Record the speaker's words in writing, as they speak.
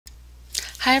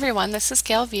Hi everyone, this is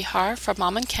Gail Vihar from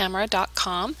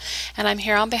momandcamera.com, and I'm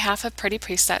here on behalf of Pretty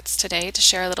Presets today to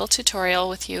share a little tutorial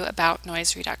with you about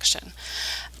noise reduction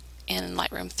in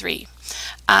Lightroom 3.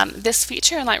 This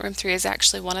feature in Lightroom 3 is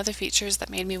actually one of the features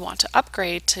that made me want to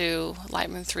upgrade to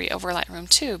Lightroom 3 over Lightroom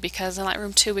 2, because in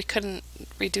Lightroom 2 we couldn't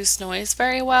reduce noise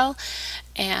very well,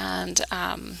 and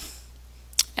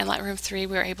in Lightroom 3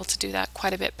 we were able to do that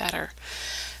quite a bit better.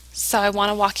 So I want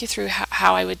to walk you through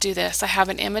how I would do this. I have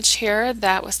an image here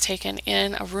that was taken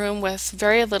in a room with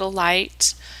very little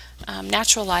light,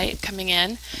 natural light coming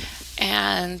in,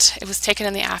 and it was taken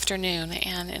in the afternoon.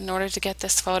 And in order to get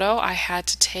this photo, I had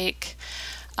to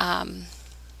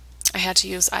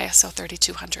use ISO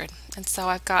 3200. And so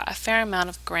I've got a fair amount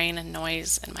of grain and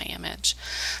noise in my image.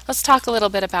 Let's talk a little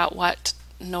bit about what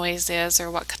noise is, or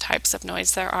what types of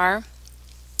noise there are.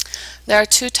 There are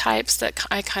two types that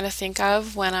I kind of think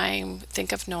of when I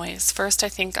think of noise. First, I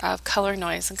think of color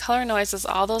noise, and color noise is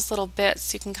all those little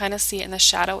bits you can kind of see in the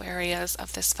shadow areas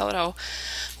of this photo,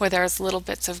 where there's little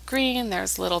bits of green,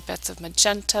 there's little bits of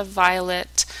magenta,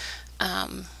 violet,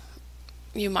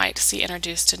 you might see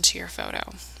introduced into your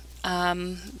photo.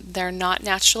 They're not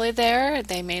naturally there.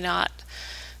 They may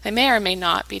or may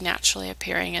not be naturally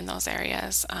appearing in those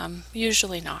areas.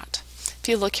 Usually not. If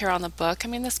you look here on the book, I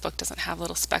mean, this book doesn't have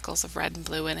little speckles of red and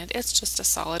blue in it. It's just a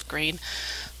solid green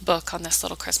book on this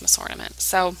little Christmas ornament.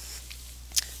 So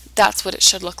that's what it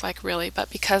should look like, really. But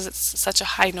because it's such a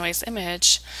high noise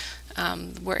image,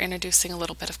 we're introducing a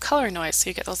little bit of color noise,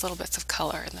 so you get those little bits of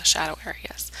color in the shadow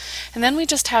areas. And then we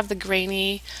just have the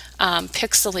grainy,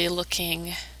 pixely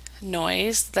looking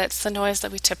noise. That's the noise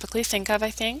that we typically think of, I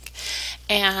think.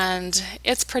 And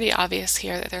it's pretty obvious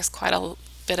here that there's quite a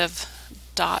bit of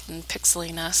dot and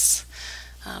pixeliness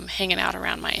hanging out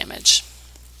around my image.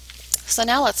 So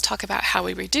now let's talk about how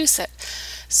we reduce it.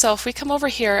 So if we come over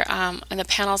here in the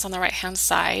panels on the right hand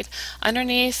side,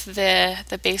 underneath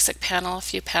the basic panel, a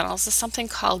few panels, is something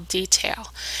called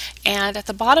detail. And at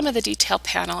the bottom of the detail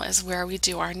panel is where we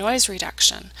do our noise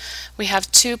reduction. We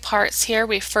have two parts here.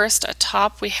 First,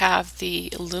 atop we have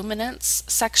the luminance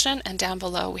section, and down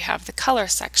below we have the color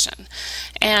section.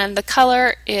 And the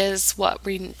color is what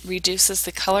reduces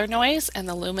the color noise, and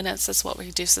the luminance is what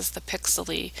reduces the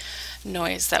pixely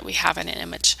noise that we have in an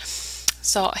image.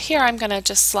 So here I'm going to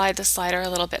just slide the slider a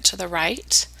little bit to the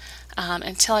right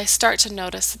until I start to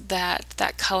notice that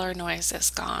that color noise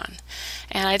is gone.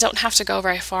 And I don't have to go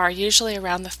very far. Usually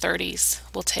around the 30s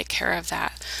will take care of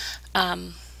that.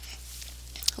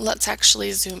 Let's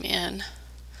actually zoom in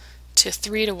to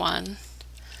 3:1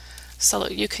 so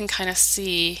that you can kind of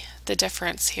see the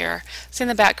difference here. See in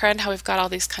the background how we've got all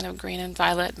these kind of green and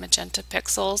violet magenta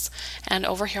pixels, and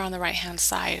over here on the right hand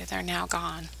side they're now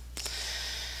gone.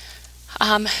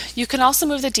 You can also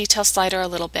move the detail slider a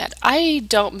little bit. I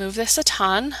don't move this a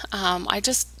ton. I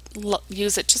just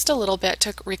use it just a little bit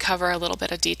to recover a little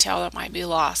bit of detail that might be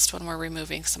lost when we're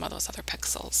removing some of those other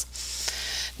pixels.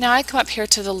 Now I come up here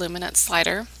to the luminance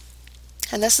slider,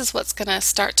 and this is what's going to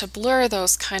start to blur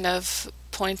those kind of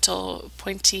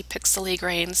pointy pixely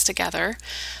grains together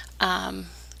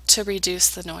to reduce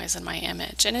the noise in my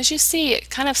image. And as you see,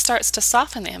 it kind of starts to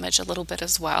soften the image a little bit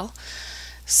as well.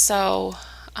 So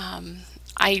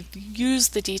I use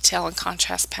the detail and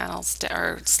contrast panels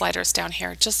or sliders down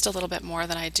here just a little bit more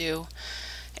than I do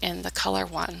in the color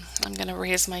one. I'm going to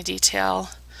raise my detail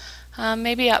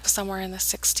maybe up somewhere in the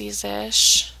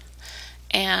 60s-ish,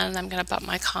 and I'm going to bump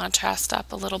my contrast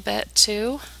up a little bit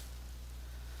too.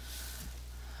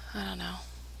 I don't know,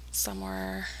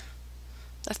 somewhere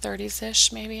the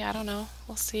 30s-ish maybe, I don't know,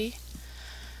 we'll see,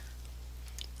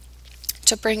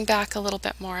 to bring back a little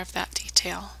bit more of that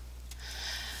detail.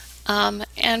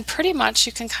 And pretty much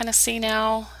you can kind of see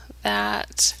now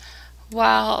that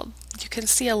while you can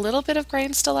see a little bit of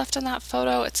grain still left in that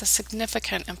photo, it's a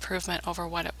significant improvement over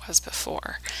what it was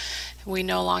before. We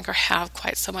no longer have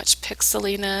quite so much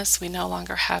pixeliness, we no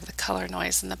longer have the color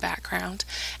noise in the background,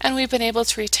 and we've been able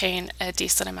to retain a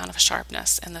decent amount of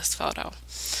sharpness in this photo.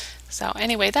 So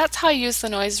anyway, that's how I use the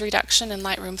noise reduction in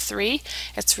Lightroom 3.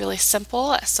 It's really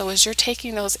simple. So as you're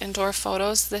taking those indoor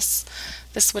photos this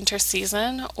winter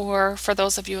season, or for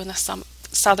those of you in the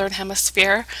southern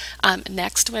hemisphere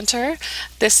next winter,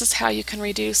 this is how you can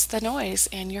reduce the noise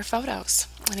in your photos.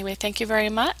 Anyway, thank you very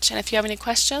much. And if you have any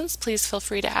questions, please feel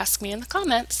free to ask me in the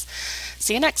comments.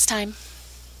 See you next time.